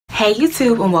Hey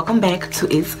YouTube, and welcome back to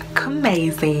It's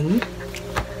Amazing.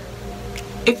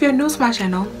 If you're new to my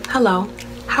channel, hello,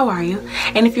 how are you?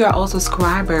 And if you're an old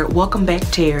subscriber, welcome back,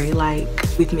 Terry.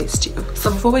 Like, we've missed you.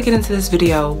 So before we get into this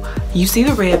video, you see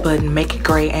the red button, make it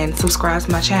gray, and subscribe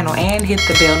to my channel and hit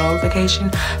the bell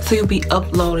notification so you'll be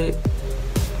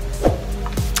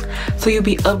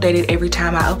updated every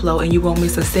time I upload and you won't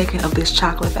miss a second of this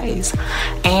chocolate face.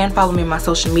 And follow me on my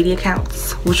social media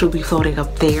accounts, which will be floating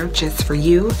up there just for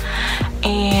you.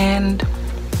 And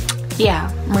yeah,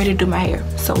 I'm ready to do my hair,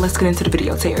 so let's get into the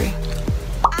video, Terry.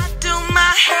 I do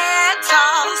my hair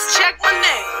toss, check my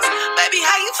nails, baby,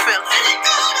 how you feeling?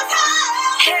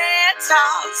 Hair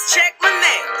toss, check my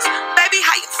nails, baby,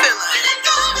 how you feeling?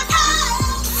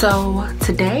 So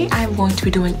today I'm going to be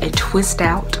doing a twist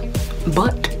out,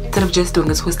 but instead of just doing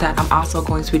a twist out, I'm also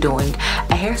going to be doing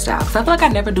a hairstyle, because I feel like I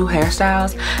never do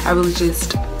hairstyles. I really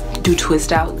just do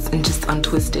twist outs and just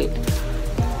untwist it.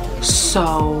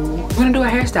 So we're gonna do a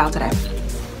hairstyle today,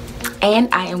 and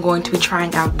I am going to be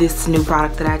trying out this new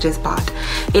product that I just bought.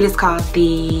 It is called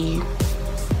the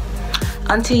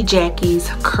Auntie Jackie's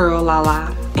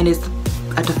Scurllala, and it's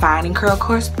a defining curl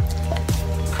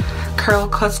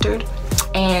custard,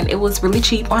 and it was really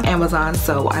cheap on Amazon,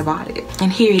 so I bought it,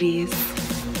 and here it is.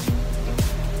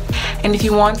 And if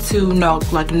you want to know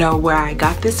where I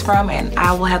got this from, and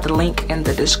I will have the link in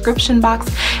the description box,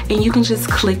 and you can just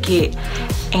click it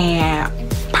and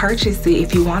purchase it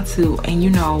if you want to, and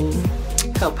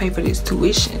help pay for this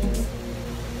tuition.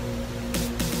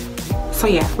 So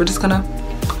yeah, we're just gonna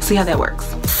see how that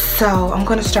works. So I'm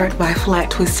gonna start by flat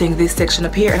twisting this section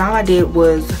up here, and all I did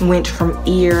was went from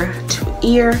ear to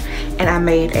ear, and I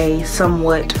made a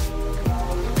somewhat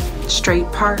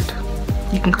straight part.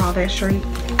 You can call that straight.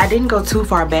 I didn't go too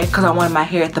far back because I wanted my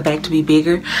hair at the back to be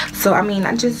bigger. So I mean,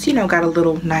 I just got a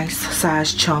little nice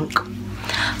size chunk.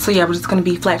 So yeah, we're just going to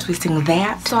be flat twisting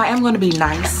that. So I am going to be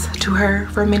nice to her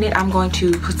for a minute. I'm going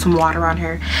to put some water on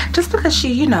her just because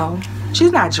she,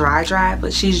 she's not dry,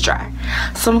 but she's dry.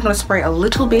 So I'm going to spray a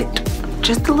little bit,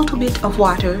 just a little bit of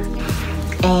water,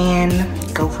 and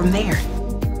go from there.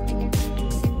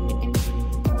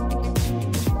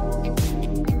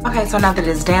 Okay, so now that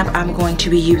it's damp, I'm going to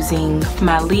be using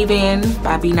my leave-in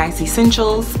by Be Nice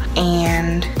Essentials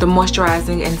and the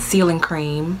moisturizing and sealing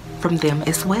cream from them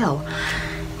as well.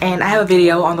 And I have a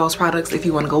video on those products. If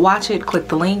you want to go watch it, click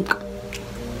the link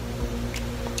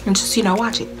and just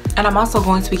watch it. And I'm also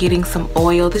going to be getting some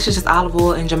oil. This is just olive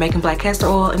oil and Jamaican black castor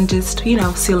oil, and just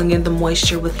sealing in the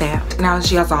moisture with that. Now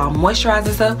she has all moisturized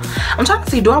and stuff. I'm trying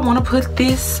to see, do I want to put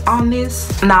this on this?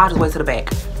 Nah, I'll just wait to the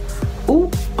back. Ooh.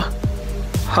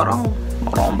 Hold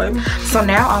on, baby. So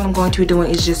now all I'm going to be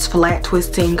doing is just flat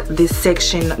twisting this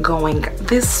section going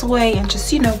this way, and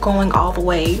just going all the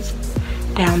way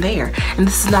down there. And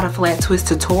this is not a flat twist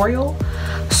tutorial,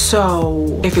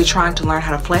 so if you're trying to learn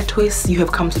how to flat twist, you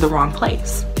have come to the wrong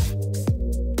place.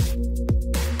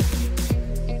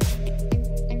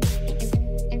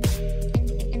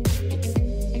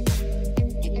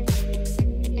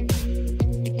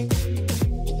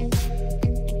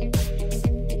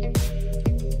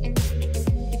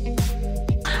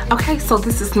 Okay, so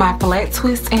this is my flat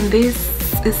twist, and this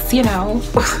is,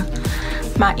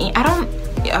 my end.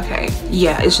 Okay,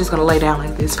 yeah, it's just gonna lay down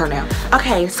like this for now.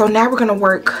 Okay, so now we're gonna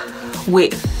work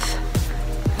with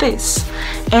this.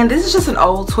 And this is just an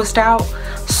old twist out.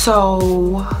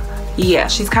 So yeah,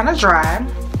 she's kind of dry.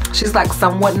 She's like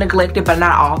somewhat neglected, but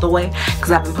not all the way,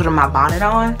 because I've been putting my bonnet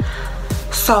on.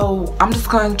 So I'm just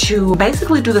going to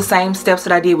basically do the same steps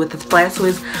that I did with the flat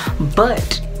twist,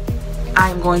 but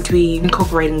I'm going to be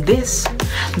incorporating this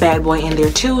bad boy in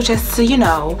there too, just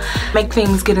to make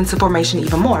things get into formation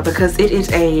even more, because it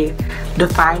is a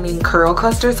defining curl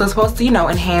custard, so it's supposed to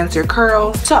enhance your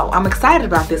curls. So I'm excited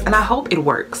about this, and I hope it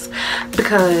works,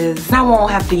 because I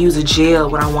won't have to use a gel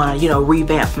when I want to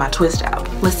revamp my twist out.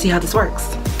 Let's see how this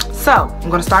works. So I'm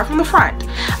going to start from the front.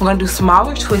 I'm going to do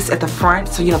smaller twists at the front,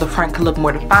 so the front can look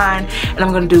more defined, and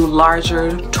I'm going to do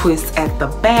larger twists at the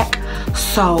back,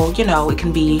 so it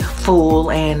can be full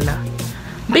and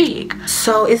big.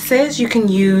 So it says you can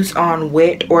use on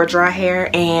wet or dry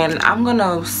hair, and I'm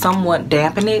gonna somewhat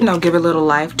dampen it, give a little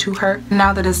life to her.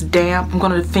 Now that it's damp, I'm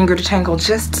gonna finger detangle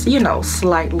just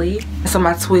slightly, so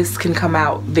my twists can come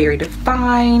out very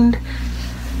defined.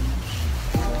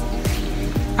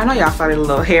 I know y'all saw that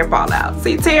little hair fall out.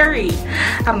 See, Terry,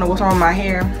 I don't know what's wrong with my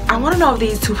hair. I want to know if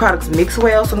these two products mix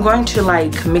well, so I'm going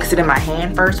to mix it in my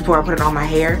hand first before I put it on my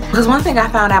hair. Because one thing I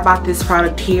found out about this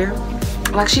product here,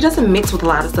 she doesn't mix with a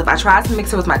lot of stuff. I tried to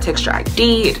mix it with my texture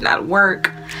ID, it did not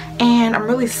work, and I'm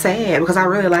really sad because I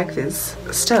really like this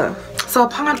stuff. So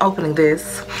upon opening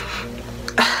this,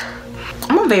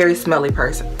 very smelly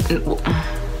person.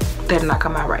 That did not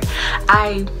come out right.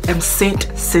 I am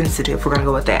scent sensitive. We're gonna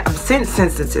go with that. I'm scent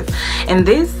sensitive. And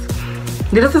this,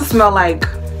 it doesn't smell like,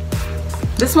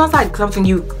 this smells like something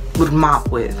you would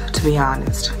mop with, to be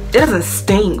honest. It doesn't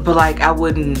stink, but like I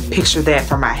wouldn't picture that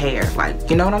for my hair. Like,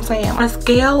 you know what I'm saying? On a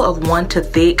scale of 1 to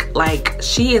thick, like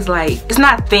she is like, it's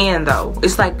not thin though.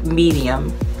 It's like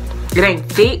medium. It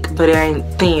ain't thick, but it ain't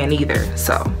thin either.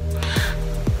 So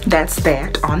that's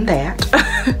that on that.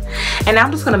 And now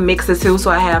I'm just gonna mix the two, so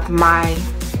I have my,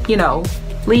 you know,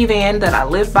 leave-in that I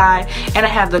live by, and I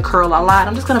have the scurllala.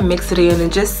 I'm just gonna mix it in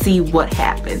and just see what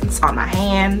happens on my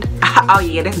hand. Oh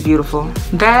yeah, that's beautiful.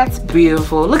 That's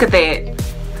beautiful. Look at that.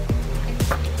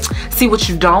 See, what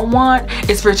you don't want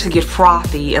is for it to get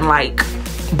frothy and like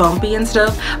bumpy and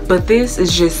stuff, but this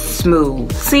is just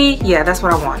smooth. See, yeah, that's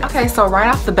what I want. Okay, so right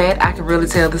off the bat I can really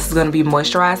tell this is gonna be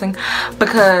moisturizing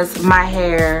because my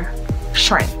hair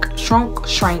shrank,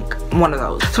 one of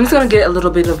those. So I'm just gonna get a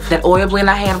little bit of that oil blend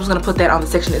I had. I'm just gonna put that on the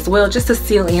section as well, just to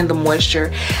seal in the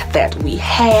moisture that we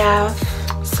have.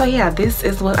 So yeah, this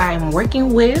is what I am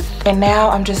working with. And now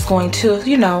I'm just going to,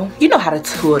 you know how to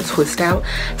twist out,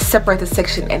 separate the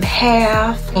section in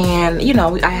half. And you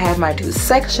know, I have my 2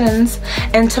 sections.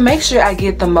 And to make sure I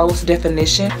get the most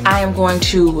definition, I am going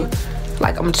to,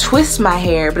 like, I'm gonna twist my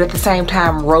hair, but at the same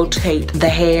time rotate the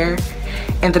hair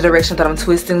in the direction that I'm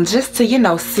twisting, just to, you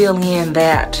know, seal in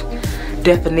that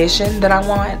definition that I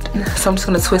want. So I'm just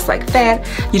gonna twist like that.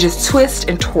 You just twist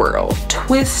and twirl,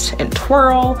 twist and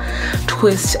twirl,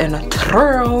 twist and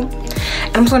twirl.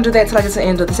 And I'm just gonna do that till I get to the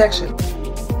end of the section.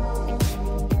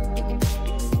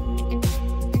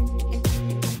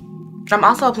 I'm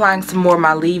also applying some more of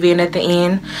my leave-in at the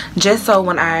end, just so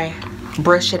when I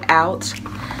brush it out,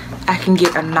 I can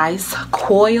get a nice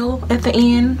coil at the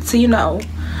end, so you know,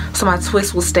 so my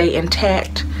twist will stay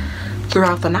intact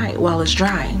throughout the night while it's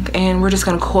drying. And we're just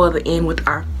gonna coil it in with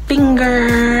our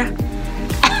finger.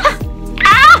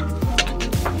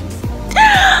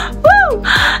 Woo!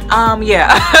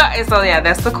 Yeah. And so yeah,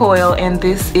 that's the coil, and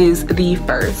this is the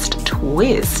first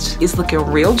twist. It's looking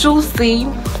real juicy,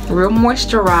 real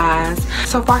moisturized.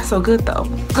 So far so good though.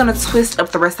 I'm gonna twist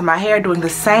up the rest of my hair doing the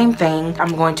same thing.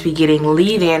 I'm going to be getting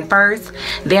leave-in first,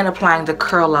 then applying the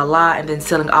scurllala, and then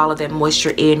sealing all of that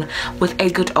moisture in with a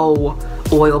good old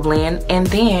oil blend, and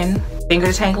then finger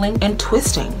detangling and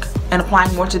twisting and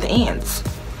applying more to the ends.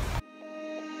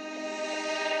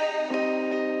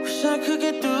 Wish I could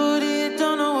get through to you,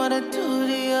 don't know what I do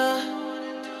to you.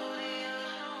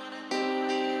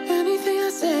 Anything I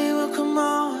say will come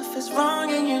off as wrong,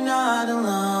 and you're not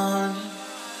alone.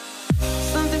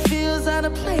 Something feels out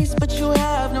of place, but you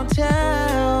have no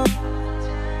tell.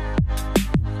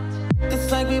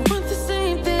 It's like we want the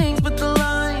same things, but the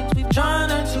lines we've drawn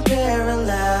are too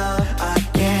parallel. I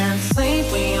can't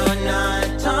sleep when you're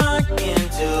not talking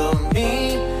to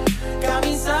me. Got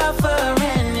me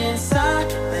suffering in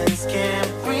silence, can't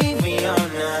breathe when you're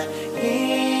not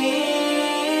here.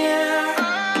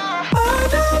 I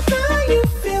know that you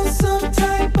feel some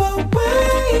type of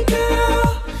way,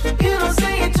 girl. You don't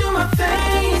say it to my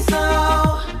face,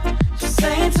 though. Just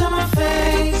say it to my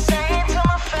face.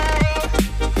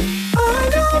 I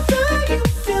know that you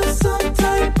feel some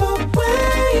type of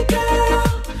way, girl.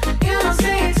 You don't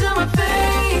say it to my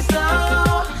face,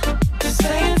 though. Just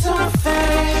say it to my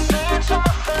face.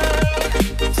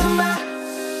 To my,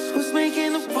 who's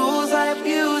making the rules I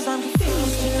abuse? I'm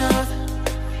confused enough.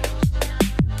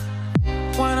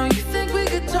 Why don't you think we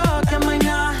could talk? Am I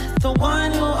not the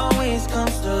one who always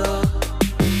comes through?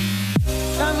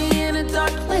 Got me in a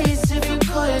dark place if you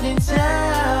couldn't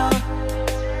tell.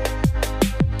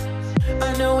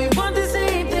 I know we want the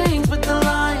same things, but the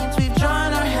lines we've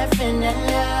drawn are heaven and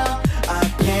hell. I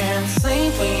can't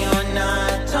sleep when you're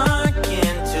not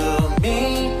talking to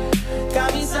me.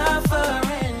 Got me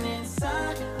suffering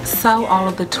inside. So all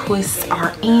of the twists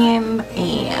are in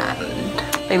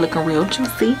and they looking real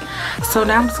juicy. So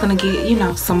now I'm just gonna get, you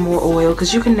know, some more oil,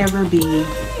 because you can never be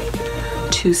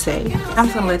too safe. I'm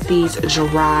just gonna let these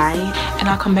dry, and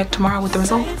I'll come back tomorrow with the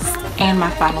results and my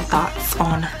final thoughts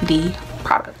on the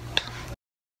product.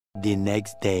 The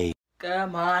next day.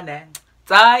 Good morning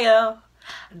to you.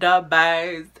 The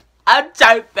birds are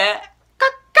chirping.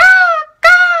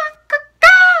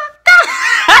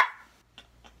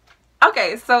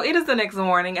 Okay, so it is the next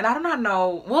morning, and I do not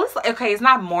know. Well, it's okay. It's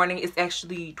not morning. It's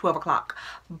actually 12 o'clock,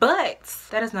 but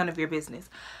that is none of your business.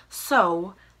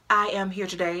 So I am here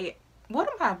today. What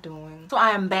am I doing? So I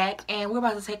am back, and we're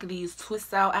about to take these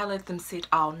twists out. I let them sit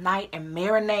all night and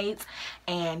marinate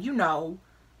and, you know,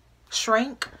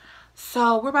 shrink.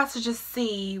 So we're about to just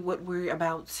see what we're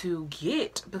about to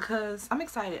get because I'm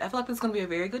excited. I feel like this is going to be a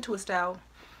very good twist out.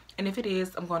 And if it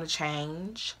is, I'm going to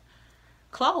change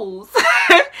clothes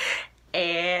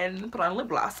and put on lip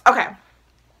gloss.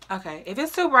 Okay, if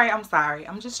it's too bright, I'm sorry.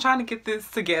 I'm just trying to get this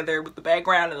together with the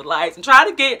background and the lights and trying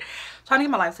to get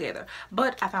my life together.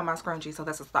 But I found my scrunchie, so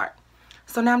that's a start.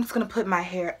 So now I'm just going to put my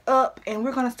hair up and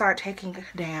we're going to start taking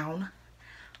down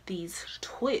these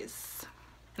twists.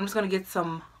 I'm just going to get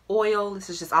some oil. This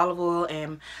is just olive oil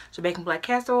and Jamaican black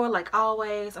castor oil like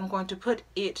always. I'm going to put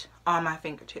it on my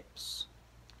fingertips.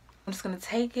 I'm just going to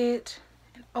take it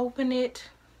and open it.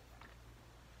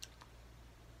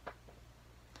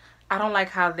 I don't like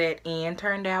how that end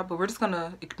turned out, but we're just going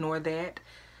to ignore that.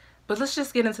 But let's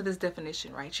just get into this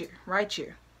definition right here. Right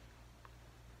here.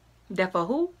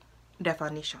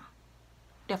 Definition.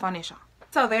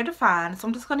 So they're defined. So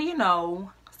I'm just going to, you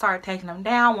know, start taking them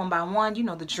down one by one. You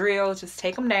know the drill. Just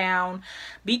take them down.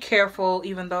 Be careful,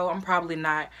 even though I'm probably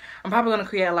not. I'm probably going to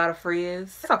create a lot of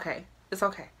frizz. It's okay. It's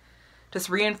okay. Just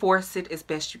reinforce it as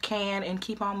best you can and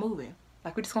keep on moving.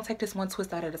 Like, we're just going to take this one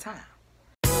twist out at a time.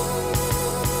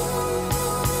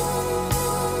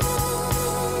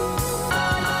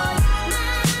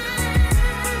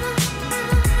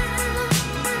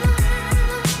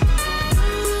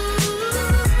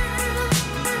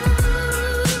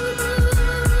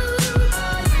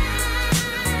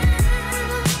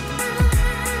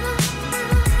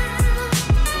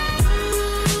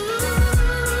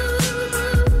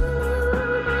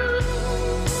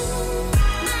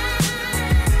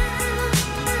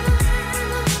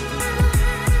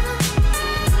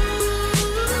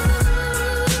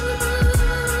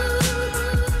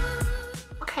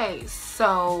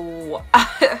 So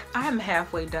I'm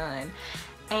halfway done,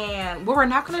 and what we're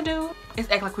not gonna do is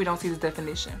act like we don't see this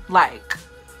definition. Like,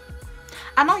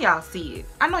 I know y'all see it.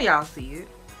 I know y'all see it.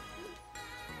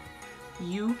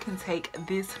 You can take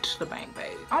this to the bank,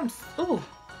 babe. Ooh.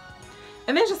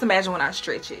 And then just imagine when I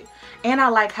stretch it. And I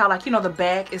like how, like, you know, the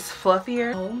back is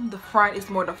fluffier. The front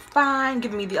is more defined,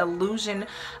 giving me the illusion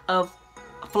of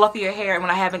fluffier hair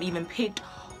when I haven't even picked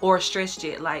or stretched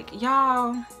it. Like,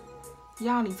 y'all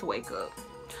need to wake up.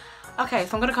 Okay,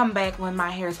 so I'm gonna come back when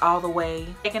my hair is all the way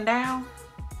taken down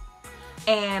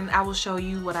and I will show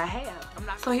you what I have.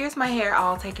 So here's my hair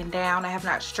all taken down. I have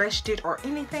not stretched it or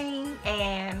anything,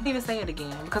 and I even say it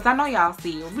again because I know y'all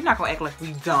see it. We're not gonna act like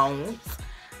we don't.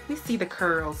 We see the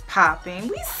curls popping.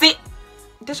 We see.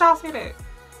 Did y'all see that?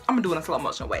 I'm gonna do it in slow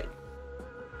motion. Wait.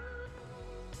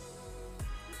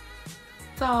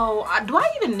 So do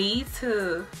I even need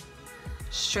to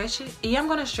stretch it? Yeah, I'm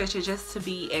gonna stretch it just to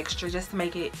be extra, just to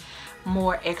make it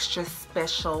more extra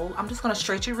special. I'm just gonna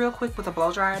stretch it real quick with a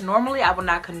blow dryer. Normally I would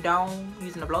not condone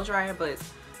using a blow dryer, but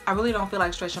I really don't feel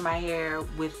like stretching my hair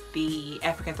with the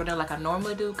African thread like I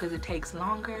normally do because it takes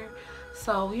longer.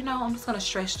 So, you know, I'm just gonna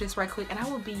stretch this right quick and I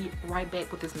will be right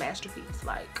back with this masterpiece.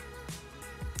 Like,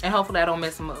 and hopefully I don't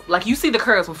mess them up. Like, you see the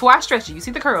curls before I stretch it. You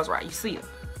see the curls, right? You see them.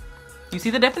 You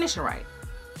see the definition, right?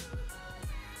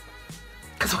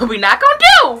 Because what we not gonna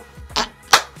do,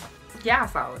 yeah, I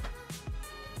saw it.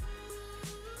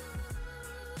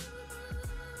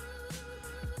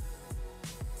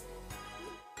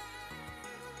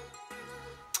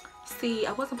 See,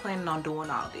 I wasn't planning on doing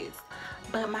all this,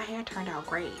 but my hair turned out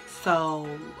great, so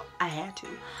I had to.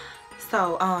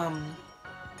 So,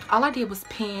 all I did was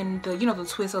pin the, you know, the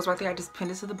twizzles right there. I just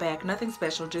pinned it to the back. Nothing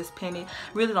special, just pin it.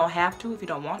 Really don't have to if you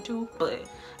don't want to, but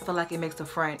I feel like it makes the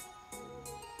front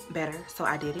better, so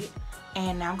I did it.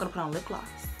 And now I'm gonna put on lip gloss.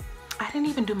 I didn't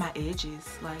even do my edges.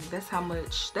 Like, that's how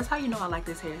you know I like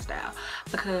this hairstyle,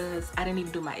 because I didn't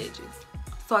even do my edges.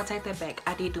 So I take that back,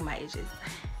 I did do my edges.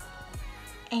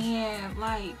 And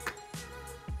like,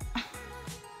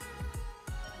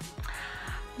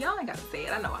 y'all ain't gotta say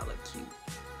it, I know I look cute.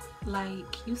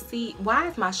 Like, you see, why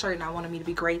is my shirt not wanting me to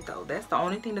be great though? That's the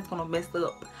only thing that's gonna mess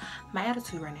up my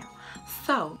attitude right now.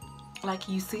 So, like,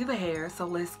 you see the hair, so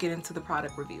let's get into the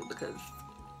product review because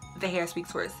the hair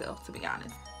speaks for itself, to be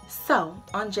honest. So,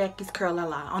 on Jackie's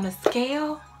Scurllala, on a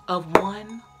scale of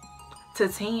 1 to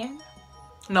 10,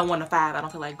 no, 1 to 5, I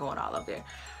don't feel like going all up there.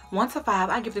 1 to 5,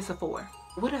 I give this a 4.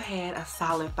 Would have had a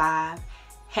solid 5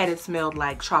 had it smelled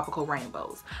like tropical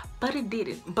rainbows, but it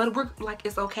didn't. But we're like,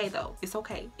 it's okay though. It's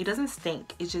okay. It doesn't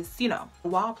stink. It's just, you know, a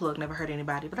wall plug never hurt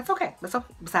anybody, but that's okay. That's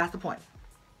okay. Besides the point.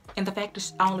 And the fact that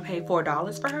I only paid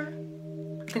 $4 for her,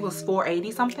 I think it was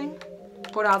 $4.80 something,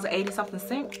 $4.80 something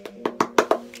cent.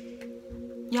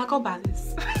 Y'all go buy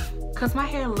this. Cause my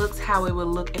hair looks how it would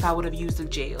look if I would have used a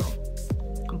gel,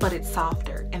 but it's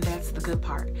softer, and that's the good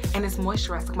part. And it's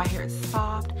moisturized. My hair is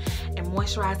soft and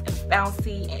moisturized and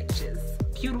bouncy and just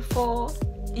beautiful,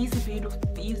 easy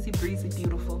breezy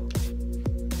beautiful.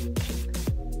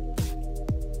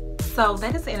 So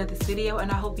that is the end of this video,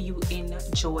 and I hope you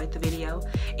enjoyed the video.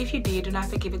 If you did, do not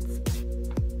forget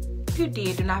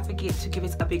to give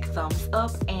it a big thumbs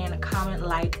up and comment,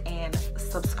 like, and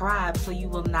subscribe so you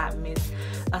will not miss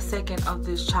a second of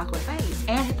this chocolate face,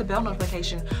 and hit the bell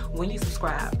notification when you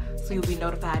subscribe so you'll be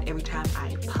notified every time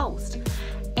I post.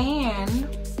 And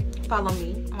follow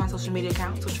me on my social media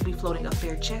accounts, which will be floating up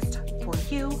there just for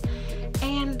you.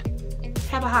 And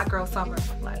have a hot girl summer.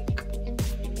 Like,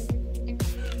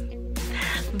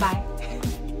 bye.